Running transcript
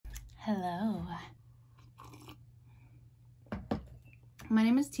Hello. My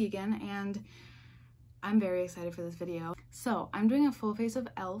name is Tegan and I'm very excited for this video. So I'm doing a full face of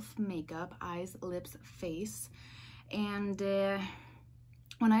E.L.F. makeup, eyes, lips, face. And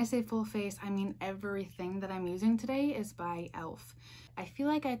when I say full face, I mean everything that I'm using today is by E.L.F. I feel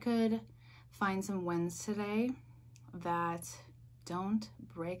like I could find some wins today that don't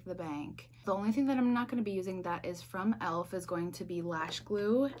break the bank. The only thing that I'm not going to be using that is from E.L.F. is going to be lash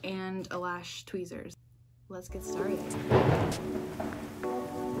glue and lash tweezers. Let's get started.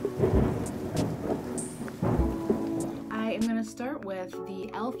 I am going to start with the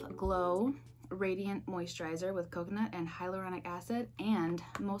E.L.F. Glow Radiant Moisturizer with coconut and hyaluronic acid, and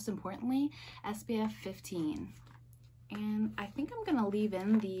most importantly, SPF 15. And I think I'm going to leave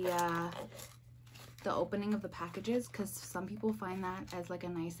in the opening of the packages because some people find that as like a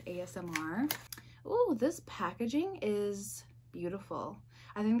nice ASMR. Ooh, this packaging is beautiful.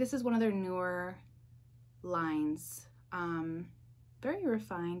 I think this is one of their newer lines. Very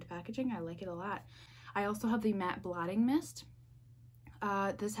refined packaging. I like it a lot. I also have the matte blotting mist.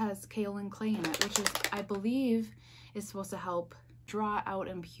 This has kaolin clay in it, which is, I believe, is supposed to help draw out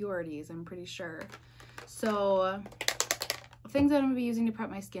impurities, I'm pretty sure. So things that I'm gonna be using to prep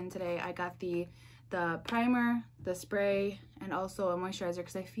my skin today, I got the primer, the spray, and also a moisturizer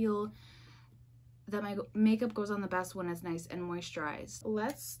because I feel that my makeup goes on the best when it's nice and moisturized.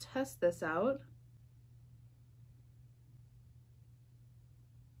 Let's test this out.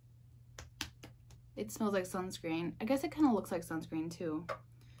 It smells like sunscreen. I guess it kind of looks like sunscreen too.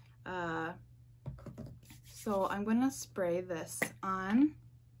 So I'm gonna spray this on.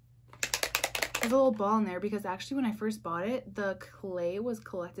 There's a little ball in there because actually when I first bought it, the clay was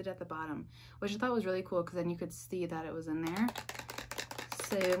collected at the bottom, which I thought was really cool because then you could see that it was in there.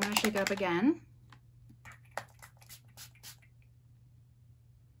 So I'm gonna shake it up again.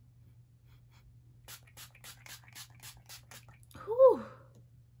 Whew.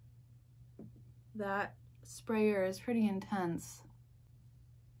 That sprayer is pretty intense.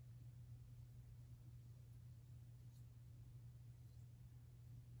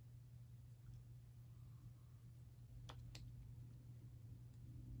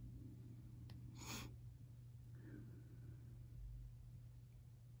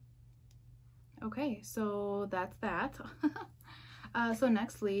 Okay, so that's that. So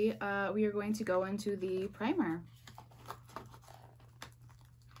nextly, we are going to go into the primer.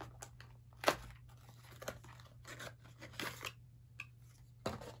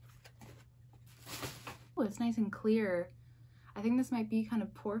 Oh, it's nice and clear. I think this might be kind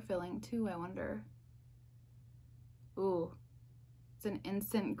of pore filling too, I wonder. Ooh, it's an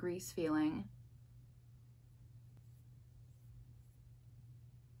instant grease feeling.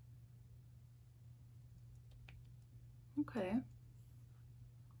 Okay.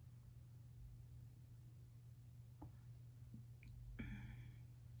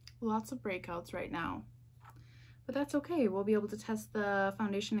 Lots of breakouts right now, but that's okay. We'll be able to test the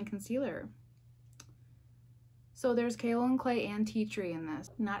foundation and concealer. So there's kaolin clay and tea tree in this.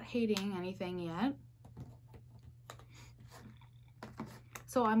 Not hating anything yet.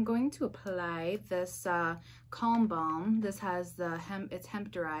 So I'm going to apply this Calm Balm. This has the hemp, it's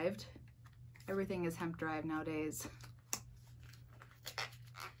hemp derived. Everything is hemp derived nowadays.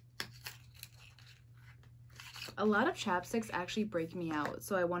 A lot of chapsticks actually break me out,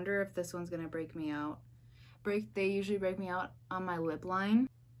 so I wonder if this one's gonna break me out. They usually break me out on my lip line.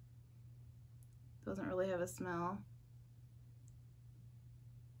 Doesn't really have a smell.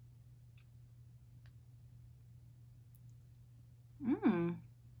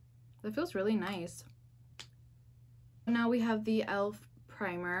 That feels really nice. Now we have the E.L.F.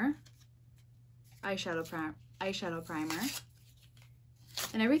 primer, eyeshadow primer.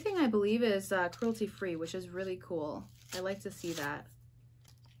 And everything I believe is cruelty free, which is really cool. I like to see that.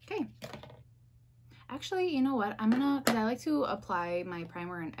 Okay. Actually, you know what? Because I like to apply my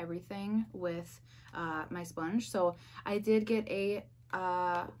primer and everything with my sponge. So I did get a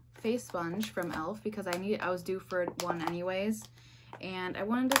face sponge from E.L.F. because I was due for one anyways. And I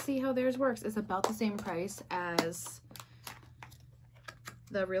wanted to see how theirs works. It's about the same price as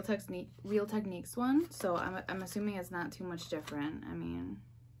the Real Techniques one, so I'm assuming it's not too much different. I mean,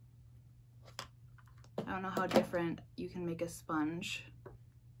 I don't know how different you can make a sponge.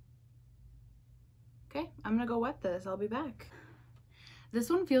 Okay, I'm gonna go wet this. I'll be back. This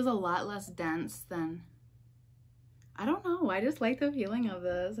one feels a lot less dense than, I don't know, I just like the feeling of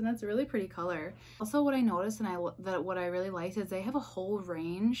this, and it's a really pretty color. Also, what I noticed and what I really liked is they have a whole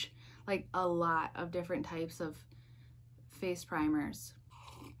range, like a lot of different types of face primers.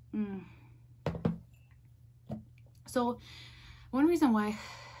 So one reason why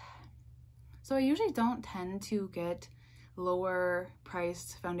So I usually don't tend to get lower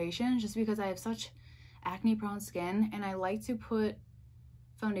priced foundations just because I have such acne prone skin, and I like to put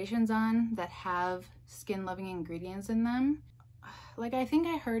foundations on that have skin loving ingredients in them. Like, I think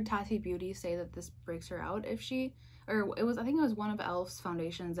I heard Tati Beauty say that this breaks her out if she, or I think it was one of E.L.F's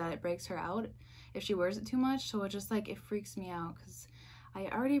foundations that it breaks her out if she wears it too much. So it just like, it freaks me out because I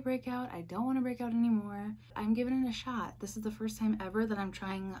already break out. I don't want to break out anymore. I'm giving it a shot. This is the first time ever that I'm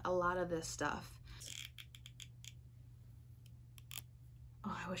trying a lot of this stuff.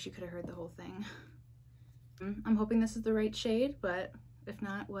 Oh, I wish you could have heard the whole thing. I'm hoping this is the right shade, but if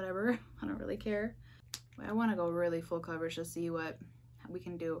not, whatever. I don't really care. I want to go really full coverage to see what we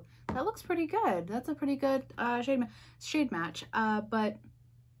can do. That looks pretty good. That's a pretty good shade match. But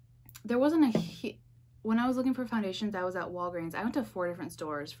there wasn't when I was looking for foundations, I was at Walgreens. I went to 4 different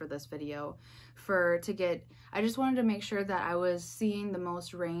stores for this video I just wanted to make sure that I was seeing the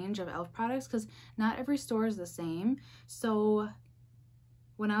most range of E.L.F. products because not every store is the same. So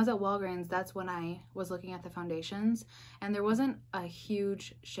when I was at Walgreens, that's when I was looking at the foundations, and there wasn't a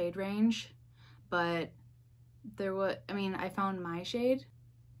huge shade range, but there was, I mean, I found my shade.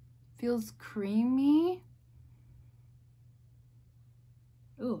 Feels creamy.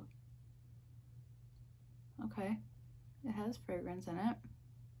 Ooh. Okay. It has fragrance in it.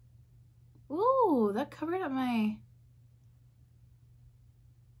 Ooh, that covered up my...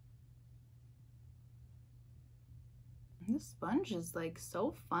 This sponge is like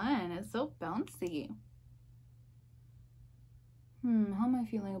so fun. It's so bouncy. How am I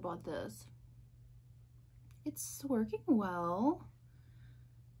feeling about this? It's working well.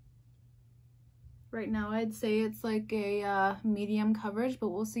 Right now I'd say it's like a medium coverage, but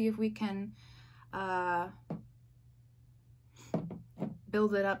we'll see if we can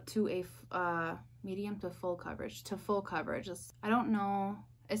build it up to a medium to full coverage. I don't know.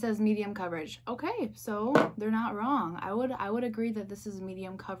 It says medium coverage. Okay, so they're not wrong. I would agree that this is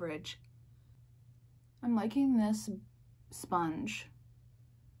medium coverage. I'm liking this sponge.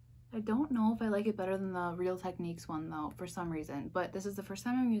 I don't know if I like it better than the Real Techniques one though, for some reason, but this is the first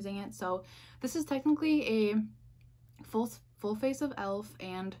time I'm using it. So this is technically a full face of E.L.F.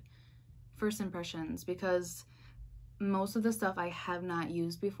 and first impressions because most of the stuff I have not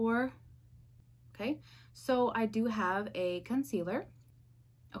used before. Okay, so I do have a concealer.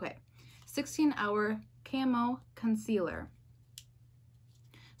 Okay, 16-hour camo concealer.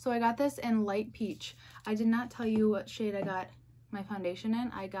 So I got this in light peach. I did not tell you what shade I got my foundation in.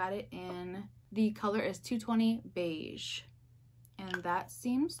 I got it in, the color is 220 beige, and that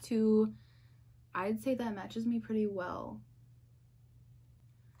seems to, I'd say that matches me pretty well.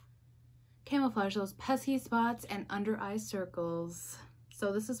 Camouflage those pesky spots and under eye circles.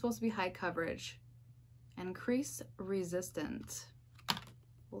 So this is supposed to be high coverage and crease resistant.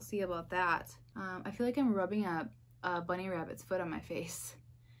 We'll see about that. I feel like I'm rubbing a bunny rabbit's foot on my face.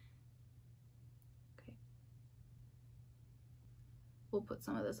 Okay. We'll put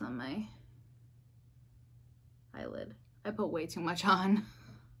some of this on my eyelid. I put way too much on.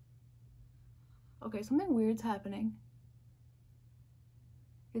 Okay, something weird's happening.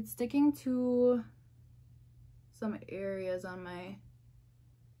 It's sticking to some areas on my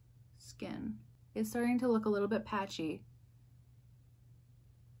skin. It's starting to look a little bit patchy.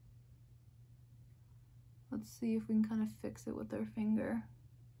 Let's see if we can kind of fix it with our finger.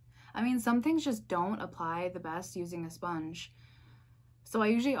 I mean, some things just don't apply the best using a sponge. So I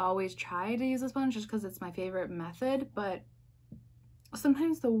usually always try to use a sponge just because it's my favorite method, but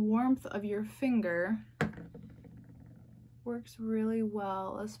sometimes the warmth of your finger works really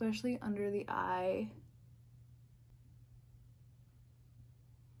well, especially under the eye.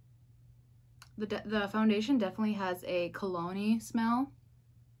 The foundation definitely has a cologne-y smell,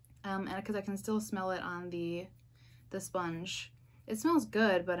 and because I can still smell it on the sponge. It smells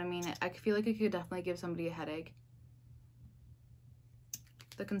good, but I mean, I feel like it could definitely give somebody a headache.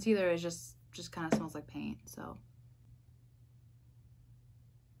 The concealer is just kind of smells like paint, so.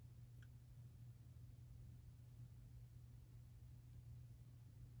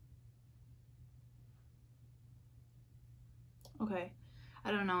 Okay, I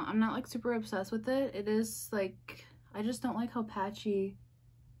don't know. I'm not like super obsessed with it. It is like, I just don't like how patchy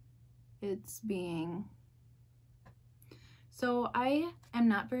it's being. So I am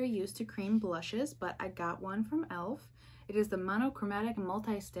not very used to cream blushes, but I got one from E.L.F. It is the monochromatic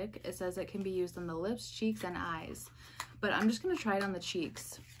multi-stick. It says it can be used on the lips, cheeks, and eyes. But I'm just gonna try it on the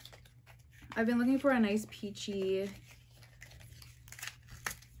cheeks. I've been looking for a nice peachy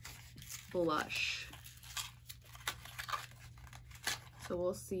blush. So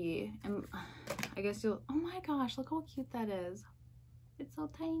we'll see. And I guess you'll, oh my gosh, look how cute that is. It's so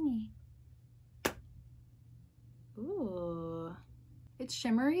tiny. Ooh. It's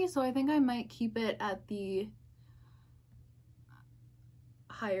shimmery, so I think I might keep it at the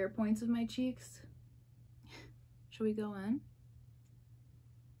higher points of my cheeks. Should we go in?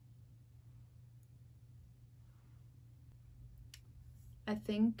 I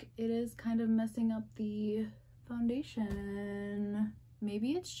think it is kind of messing up the foundation.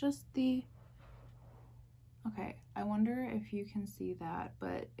 Maybe it's just the... Okay, I wonder if you can see that,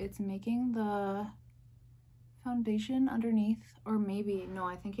 but it's making the foundation underneath, or maybe, no,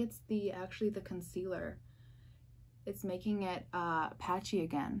 I think it's actually the concealer. It's making it patchy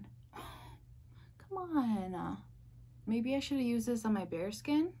again. Come on. Maybe I should have used this on my bare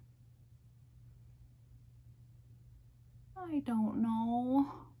skin. I don't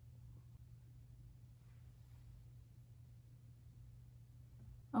know.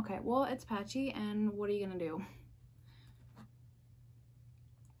 Okay, well, it's patchy, and what are you gonna do?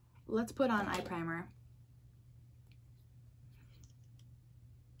 Let's put on eye primer.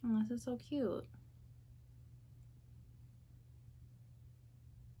 Oh, this is so cute.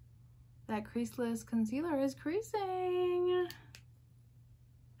 That creaseless concealer is creasing.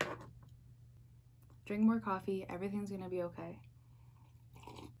 Drink more coffee, everything's gonna be okay.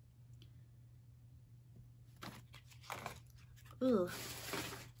 Ugh,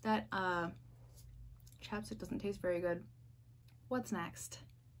 that chapstick doesn't taste very good. What's next?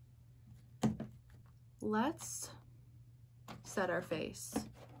 Let's set our face.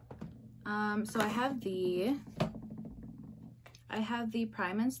 So I have the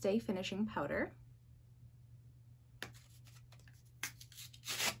Prime and Stay Finishing Powder.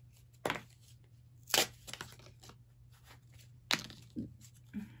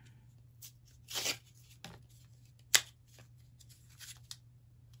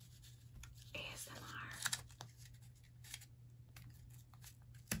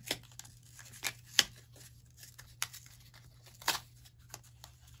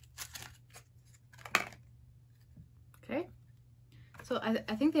 Okay, so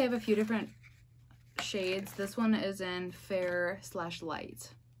I think they have a few different shades. This one is in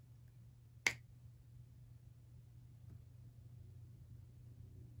fair/light.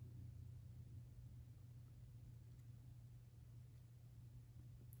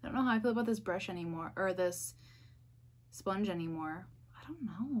 I don't know how I feel about this brush anymore, or this sponge anymore. I don't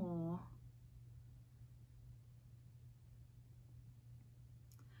know.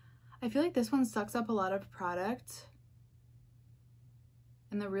 I feel like this one sucks up a lot of product,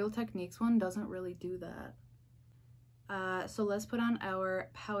 and the Real Techniques one doesn't really do that. So let's put on our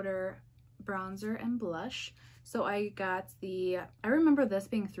powder, bronzer, and blush. So I got I remember this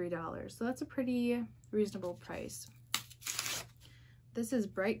being $3, so that's a pretty reasonable price. This is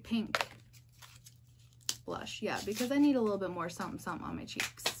Bright Pink blush, yeah, because I need a little bit more something something on my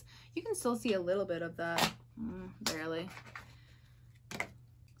cheeks. You can still see a little bit of that, barely.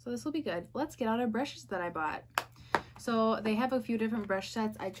 So this will be good. Let's get out our brushes that I bought. So they have a few different brush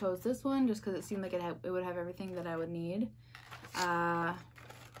sets. I chose this one just because it seemed like it would have everything that I would need. Yeah,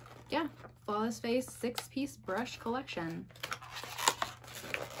 Flawless Face 6-piece brush collection.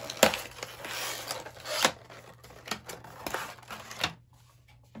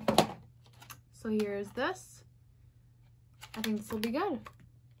 So here's this. I think this will be good.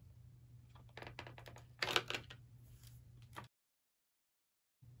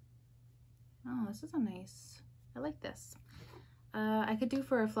 Oh, this is a nice, I like this. I could do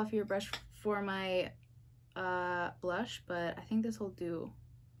for a fluffier brush for my blush, but I think this will do.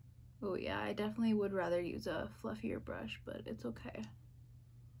 Oh yeah, I definitely would rather use a fluffier brush, but it's okay.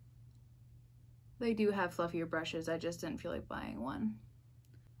 They do have fluffier brushes, I just didn't feel like buying one.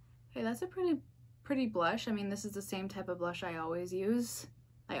 Okay, that's a pretty blush. I mean, this is the same type of blush I always use.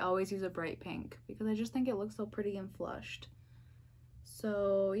 I always use a bright pink because I just think it looks so pretty and flushed.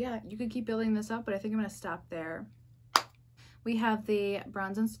 So yeah, you could keep building this up, but I think I'm gonna stop there. We have the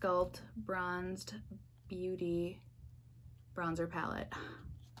Bronze and Sculpt Bronzed Beauty Bronzer Palette.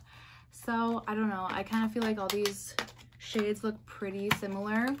 So I don't know, I kind of feel like all these shades look pretty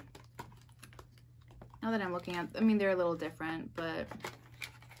similar. Now that I'm looking at, I mean, they're a little different, but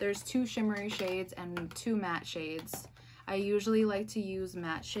there's 2 shimmery shades and 2 matte shades. I usually like to use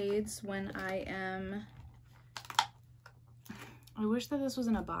matte shades when I am... I wish that this was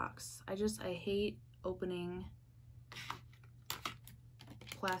in a box. I hate opening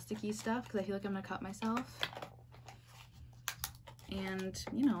plasticky stuff because I feel like I'm gonna cut myself. And,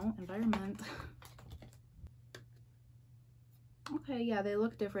 you know, environment. Okay, yeah, they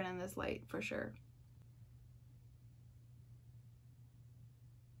look different in this light for sure.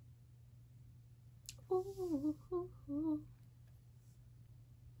 Ooh.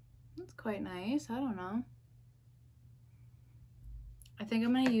 That's quite nice. I don't know. I think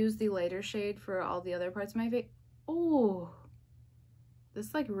I'm gonna use the lighter shade for all the other parts of my face. Oh,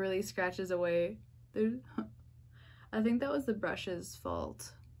 this like really scratches away. I think that was the brush's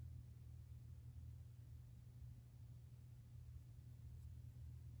fault.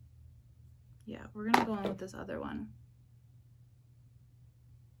 Yeah, we're gonna go on with this other one.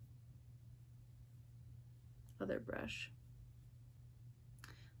 Other brush.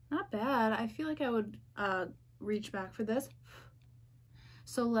 Not bad. I feel like I would reach back for this.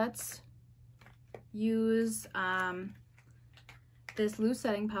 So let's use this loose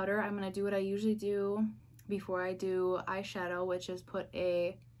setting powder. I'm gonna do what I usually do before I do eyeshadow, which is put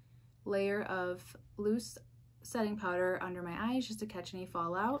a layer of loose setting powder under my eyes just to catch any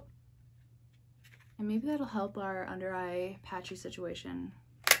fallout. And maybe that'll help our under eye patchy situation.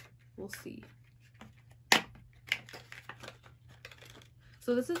 We'll see.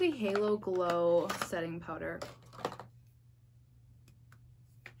 So this is the Halo Glow setting powder.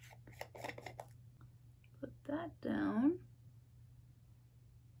 Put that down.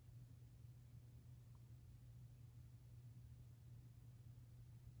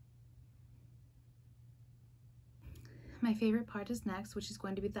 My favorite part is next, which is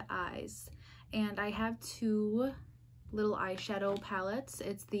going to be the eyes. And I have two little eyeshadow palettes.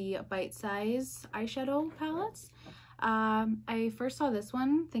 It's the Bite Size eyeshadow palettes. I first saw this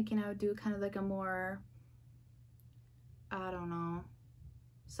one thinking I would do kind of like a more, I don't know,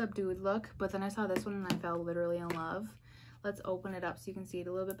 subdued look, but then I saw this one and I fell literally in love. Let's open it up so you can see it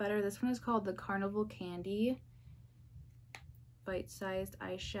a little bit better. This one is called the Carnival Candy Bite-Sized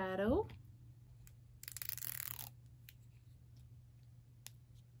Eyeshadow.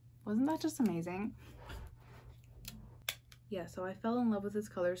 Wasn't that just amazing? Yeah, so I fell in love with this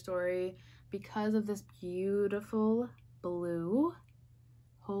color story because of this beautiful blue.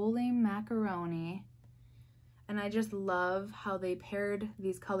 Holy macaroni. And I just love how they paired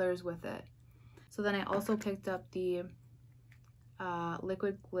these colors with it. So then I also picked up the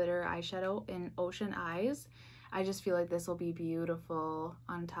liquid glitter eyeshadow in Ocean Eyes. I just feel like this will be beautiful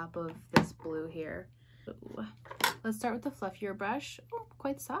on top of this blue here. Ooh. Let's start with the fluffier brush. Oh,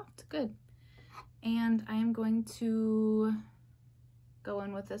 quite soft, good. And I am going to go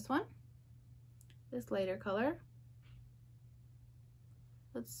in with this one, this lighter color.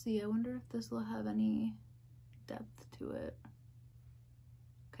 Let's see, I wonder if this will have any depth to it.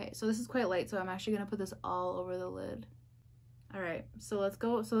 Okay, so this is quite light, so I'm actually gonna put this all over the lid. All right, so let's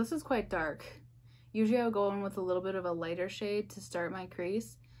go. So this is quite dark. Usually I would go in with a little bit of a lighter shade to start my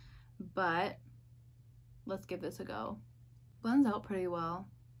crease, but let's give this a go. Blends out pretty well.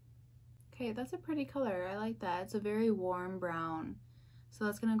 Okay, that's a pretty color. I like that. It's a very warm brown. So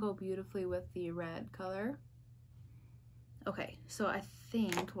that's gonna go beautifully with the red color. Okay, so I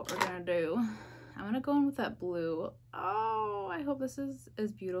think what we're gonna do, I'm gonna go in with that blue. Oh, I hope this is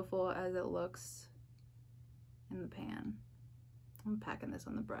as beautiful as it looks in the pan. I'm packing this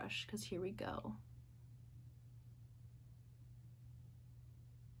on the brush because here we go.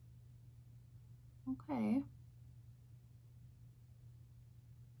 Okay.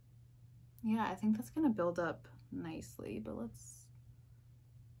 Yeah, I think that's gonna build up nicely, but let's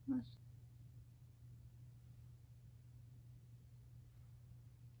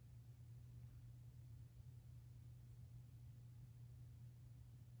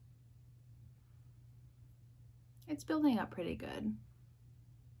it's building up pretty good.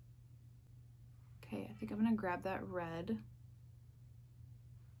 Okay, I think I'm gonna grab that red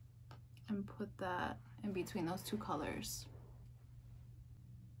and put that in between those two colors.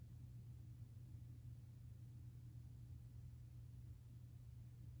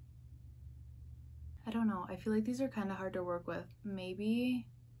 I don't know, I feel like these are kind of hard to work with. Maybe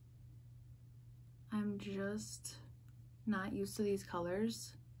I'm just not used to these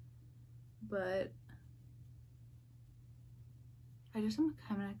colors, but I just am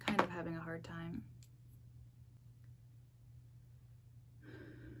kind of having a hard time.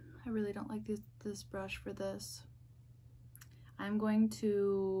 I really don't like this brush for this. I'm going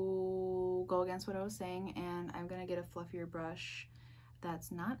to go against what I was saying, and I'm gonna get a fluffier brush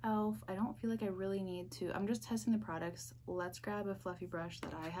that's not E.L.F. I don't feel like I really need to. I'm just testing the products. Let's grab a fluffy brush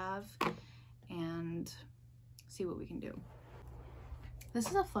that I have and see what we can do. This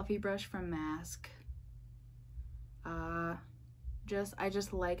is a fluffy brush from Mask. I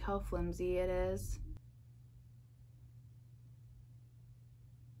just like how flimsy it is.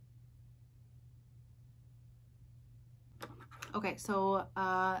 Okay, so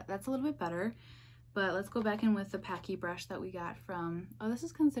that's a little bit better, but let's go back in with the Packy brush that we got from, oh, this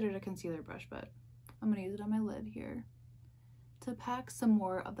is considered a concealer brush, but I'm gonna use it on my lid here to pack some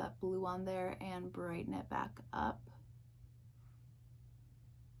more of that blue on there and brighten it back up.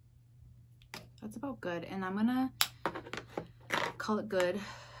 That's about good. And I'm gonna call it good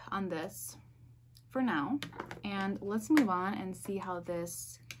on this for now. And let's move on and see how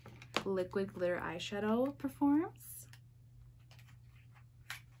this liquid glitter eyeshadow performs.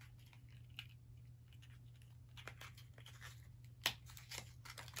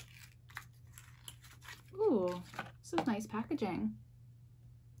 Ooh, this is nice packaging.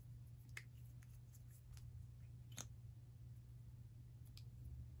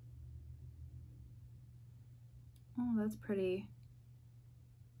 Oh, that's pretty.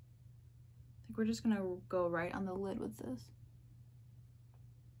 I think we're just gonna go right on the lid with this.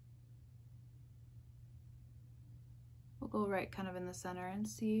 We'll go right kind of in the center and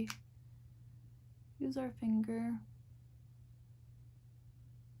see. Use our finger.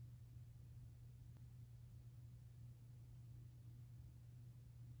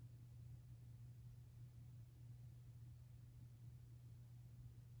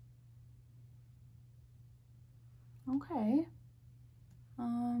 Okay.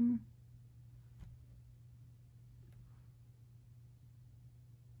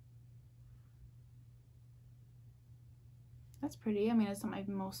 That's pretty. I mean, it's not my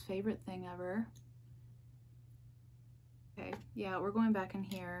most favorite thing ever. Okay, yeah, we're going back in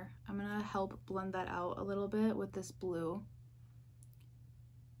here. I'm gonna help blend that out a little bit with this blue.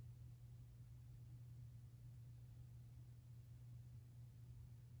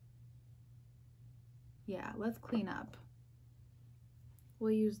 Yeah, let's clean up.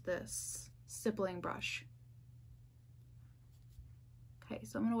 We'll use this stippling brush. Okay,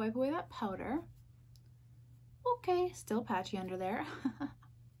 so I'm gonna wipe away that powder. Okay, still patchy under there.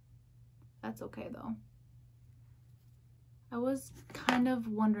 That's okay though. I was kind of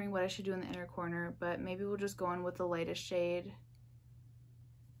wondering what I should do in the inner corner, but maybe we'll just go in with the lightest shade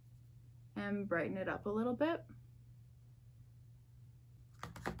and brighten it up a little bit.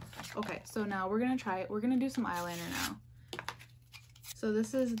 Okay, so now we're gonna do some eyeliner now. So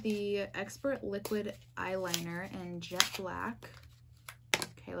this is the Expert Liquid Eyeliner in Jet Black.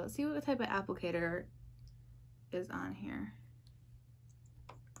 Okay, let's see what type of applicator is on here.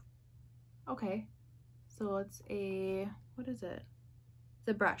 Okay, so it's a, what is it? It's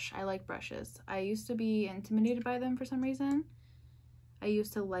a brush. I like brushes. I used to be intimidated by them for some reason. I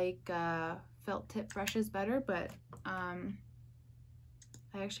used to like felt tip brushes better, but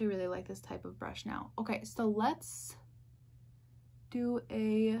I actually really like this type of brush now. Okay, so let's do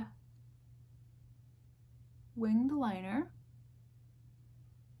a winged liner.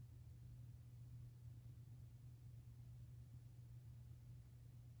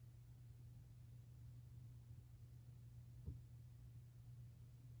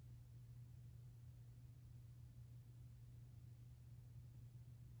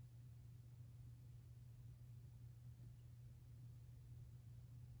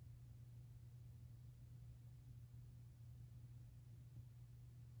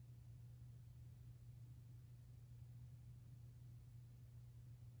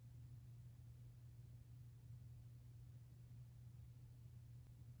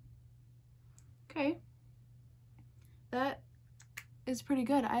 Okay, that is pretty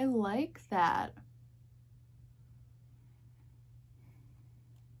good. I like that.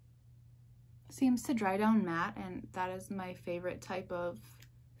 Seems to dry down matte, and that is my favorite type of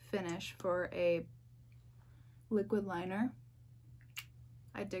finish for a liquid liner.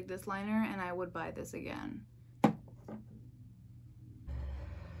 I dig this liner and I would buy this again.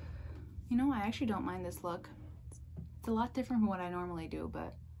 You know, I actually don't mind this look. It's a lot different from what I normally do,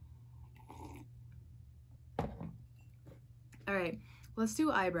 but all right, let's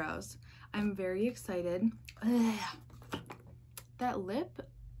do eyebrows. I'm very excited. Ugh. That lip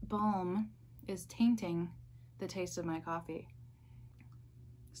balm is tainting the taste of my coffee.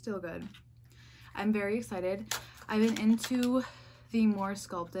 Still good. I'm very excited. I've been into the more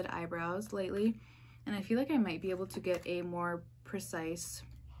sculpted eyebrows lately, and I feel like I might be able to get a more precise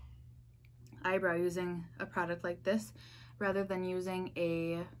eyebrow using a product like this rather than using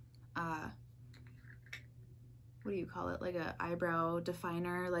a what do you call it, like a eyebrow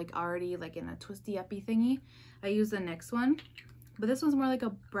definer, like already like in a twisty uppy thingy. I use the NYX one, but this one's more like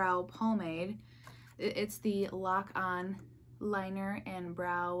a brow pomade. It's the Lock On Liner and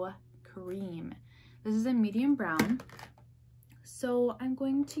Brow Cream. This is a medium brown, so I'm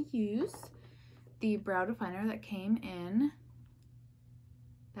going to use the brow definer that came in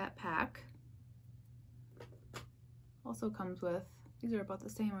that pack. Also comes with, these are about the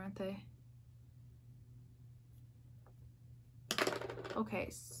same, aren't they? Okay,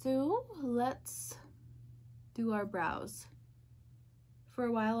 so let's do our brows. For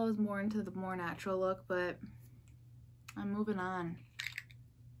a while I was more into the more natural look, but I'm moving on.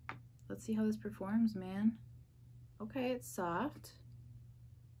 Let's see how this performs, man. Okay, it's soft.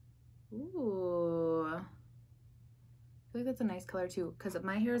 Ooh. I feel like that's a nice color too, because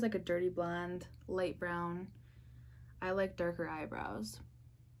my hair is like a dirty blonde, light brown. I like darker eyebrows.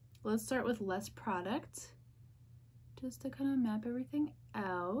 Let's start with less product, just to kind of map everything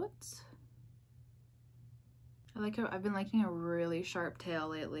out. I like how I've been liking a really sharp tail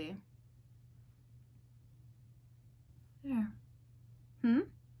lately. There.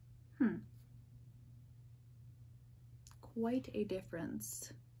 Quite a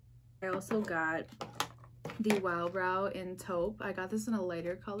difference. I also got the Wow Brow in taupe. I got this in a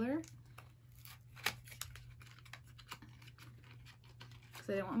lighter color because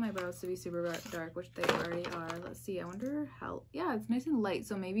I didn't want my brows to be super dark, which they already are. Let's see, I wonder how, yeah, it's nice and light,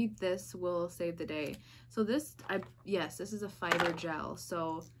 so maybe this will save the day. So this, yes, this is a fiber gel,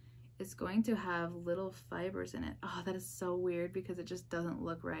 so it's going to have little fibers in it. Oh, that is so weird because it just doesn't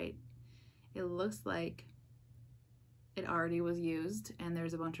look right. It looks like it already was used and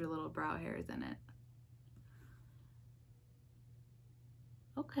there's a bunch of little brow hairs in it.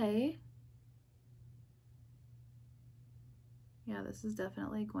 Okay. Yeah, this is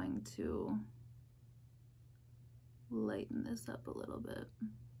definitely going to lighten this up a little bit.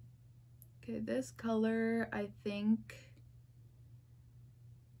 Okay, this color I think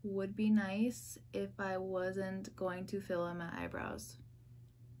would be nice if I wasn't going to fill in my eyebrows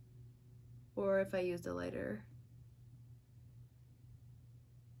or if I used a lighter,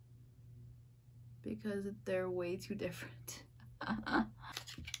 because they're way too different.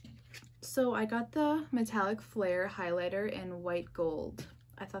 So I got the Metallic Flare highlighter in white gold.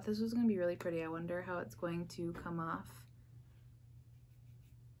 I thought this was going to be really pretty. I wonder how it's going to come off.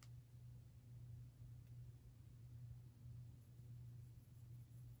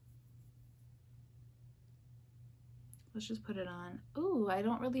 Let's just put it on. Ooh, I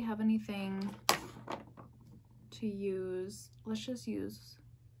don't really have anything to use. Let's just use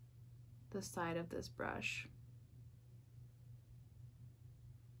the side of this brush.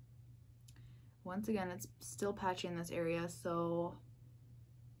 Once again, it's still patchy in this area, so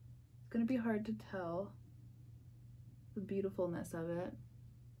it's gonna be hard to tell the beautifulness of it.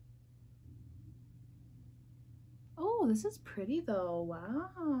 Oh, this is pretty though,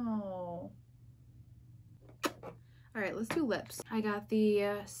 wow. All right, let's do lips. I got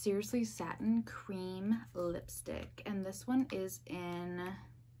the Seriously Satin Cream Lipstick, and this one is in,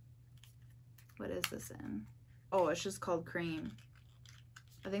 what is this in? Oh, it's just called Cream.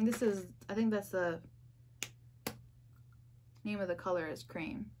 I think that's the name of the color is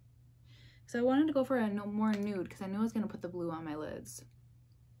Cream. So I wanted to go for a more nude because I knew I was gonna put the blue on my lids.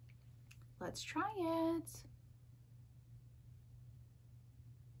 Let's try it.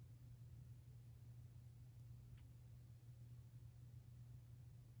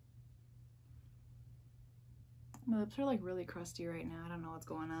 My lips are like really crusty right now. I don't know what's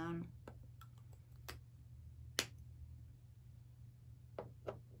going on.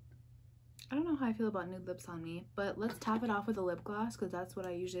 I don't know how I feel about nude lips on me, but let's top it off with a lip gloss because that's what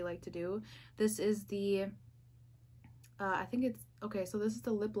I usually like to do. This is the, I think it's, okay, so this is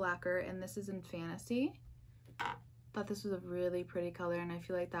the Lip Lacquer and this is in Fantasy. Thought this was a really pretty color and I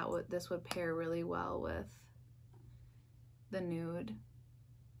feel like this would pair really well with the nude.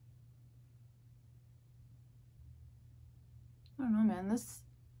 I don't know, man, this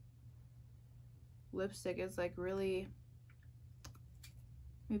lipstick is like really,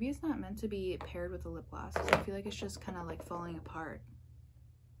 maybe it's not meant to be paired with a lip gloss because I feel like it's just kind of like falling apart.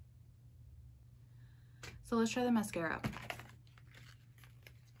 So let's try the mascara.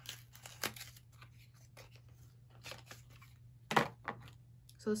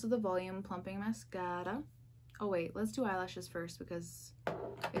 So this is the Volume Plumping Mascara. Oh wait, let's do eyelashes first because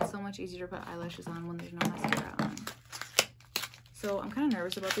it's so much easier to put eyelashes on when there's no mascara on. So I'm kind of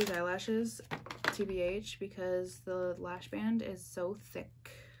nervous about these eyelashes, TBH, because the lash band is so thick.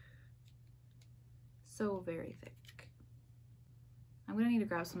 So very thick. I'm gonna need to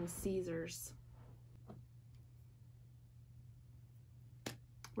grab some scissors.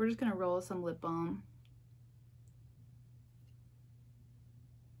 We're just gonna roll some lip balm.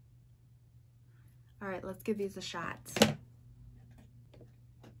 All right, let's give these a shot.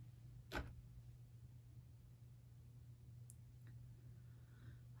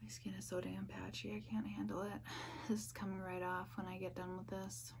 My skin is so damn patchy, I can't handle it. This is coming right off when I get done with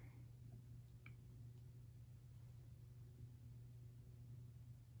this.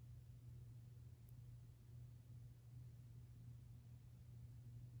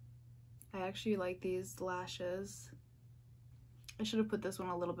 I actually like these lashes. I should have put this one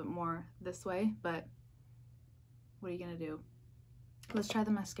a little bit more this way, but what are you gonna do? Let's try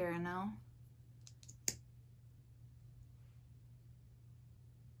the mascara now.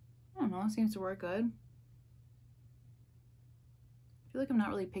 I don't know, it seems to work good. I feel like I'm not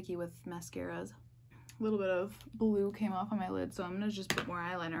really picky with mascaras. A little bit of blue came off on my lid, so I'm gonna just put more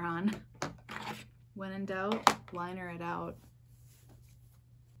eyeliner on. When in doubt, liner it out.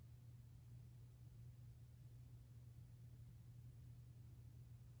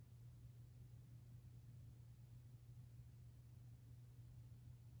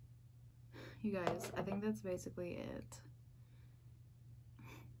 You guys, I think that's basically it.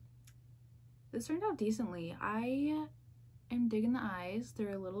 This turned out decently. I am digging the eyes.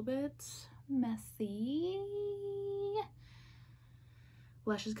 They're a little bit messy.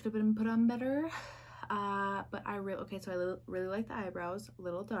 Lashes could have been put on better. But I really like the eyebrows. A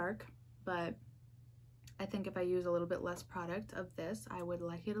little dark, but I think if I use a little bit less product of this, I would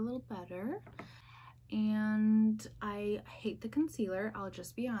like it a little better. And I hate the concealer. I'll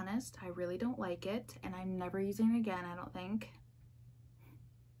just be honest. I really don't like it, and I'm never using it again, I don't think.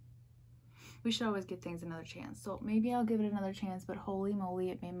 We should always give things another chance. So maybe I'll give it another chance, but holy moly,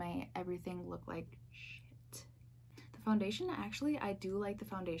 it made my everything look like shit. The foundation, actually, I do like the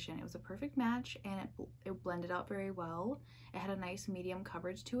foundation. It was a perfect match, and it blended out very well. It had a nice medium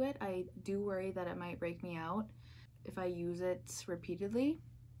coverage to it. I do worry that it might break me out if I use it repeatedly.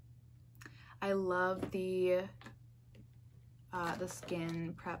 I love the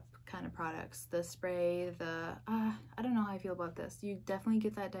skin prep kind of products. The spray, I don't know how I feel about this. You definitely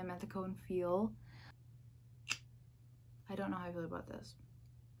get that dimethicone feel. I don't know how I feel about this,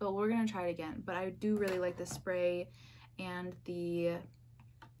 but we're gonna try it again. But I do really like the spray and the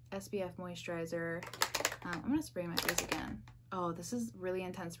SPF moisturizer. I'm gonna spray my face again. Oh, this is really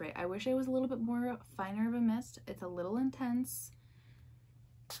intense spray. I wish it was a little bit more finer of a mist. It's a little intense.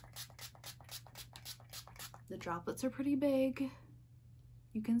 The droplets are pretty big.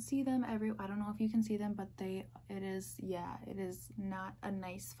 You can see them I don't know if you can see them, but it is not a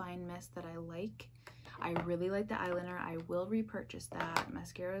nice fine mist that I like. I really like the eyeliner. I will repurchase that.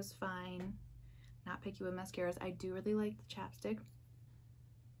 Mascara is fine. Not picky with mascaras. I do really like the chapstick.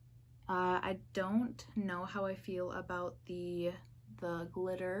 I don't know how I feel about the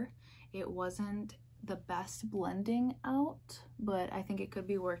glitter. It wasn't the best blending out, but I think it could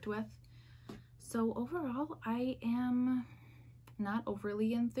be worked with. So overall, I am not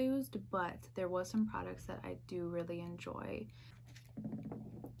overly enthused, but there was some products that I do really enjoy.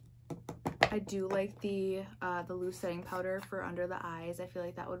 I do like the loose setting powder for under the eyes. I feel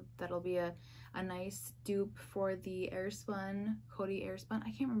like that'll be a nice dupe for the Airspun, Coty Airspun.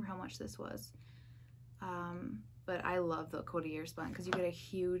 I can't remember how much this was, but I love the Coty Airspun because you get a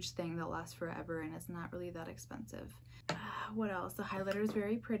huge thing that lasts forever and it's not really that expensive. What else? The highlighter is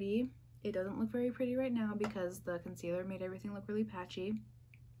very pretty. It doesn't look very pretty right now because the concealer made everything look really patchy.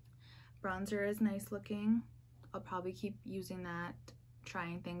 Bronzer is nice looking. I'll probably keep using that,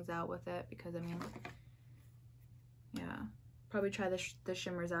 trying things out with it because, I mean, yeah, probably try the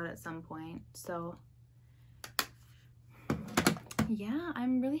shimmers out at some point. So yeah,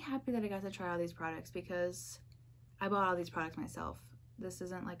 I'm really happy that I got to try all these products because I bought all these products myself. This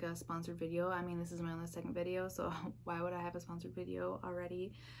isn't like a sponsored video. I mean, this is my only second video, so why would I have a sponsored video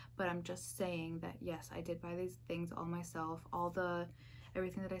already? But I'm just saying that yes, I did buy these things all myself.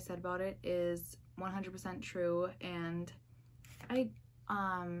 Everything that I said about it is 100% true, and the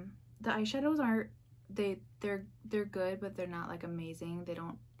eyeshadows aren't, they're good, but they're not like amazing.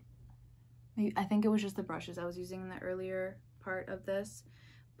 I think it was just the brushes I was using in the earlier part of this,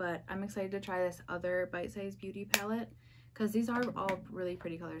 but I'm excited to try this other Bite Size Beauty palette because these are all really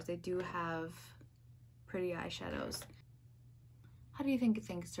pretty colors. They do have pretty eyeshadows. How do you think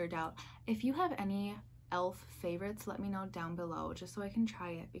things turned out? If you have any E.L.F. favorites, let me know down below just so I can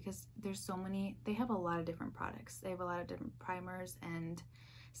try it because there's so many. They have a lot of different products. They have a lot of different primers and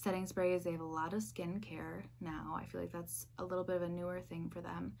setting sprays. They have a lot of skincare now. I feel like that's a little bit of a newer thing for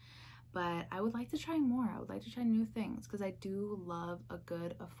them. But I would like to try more. I would like to try new things because I do love a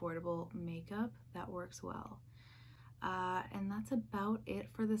good, affordable makeup that works well. And that's about it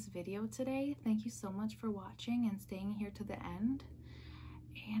for this video today. Thank you so much for watching and staying here to the end.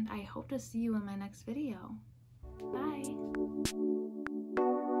 And I hope to see you in my next video. Bye!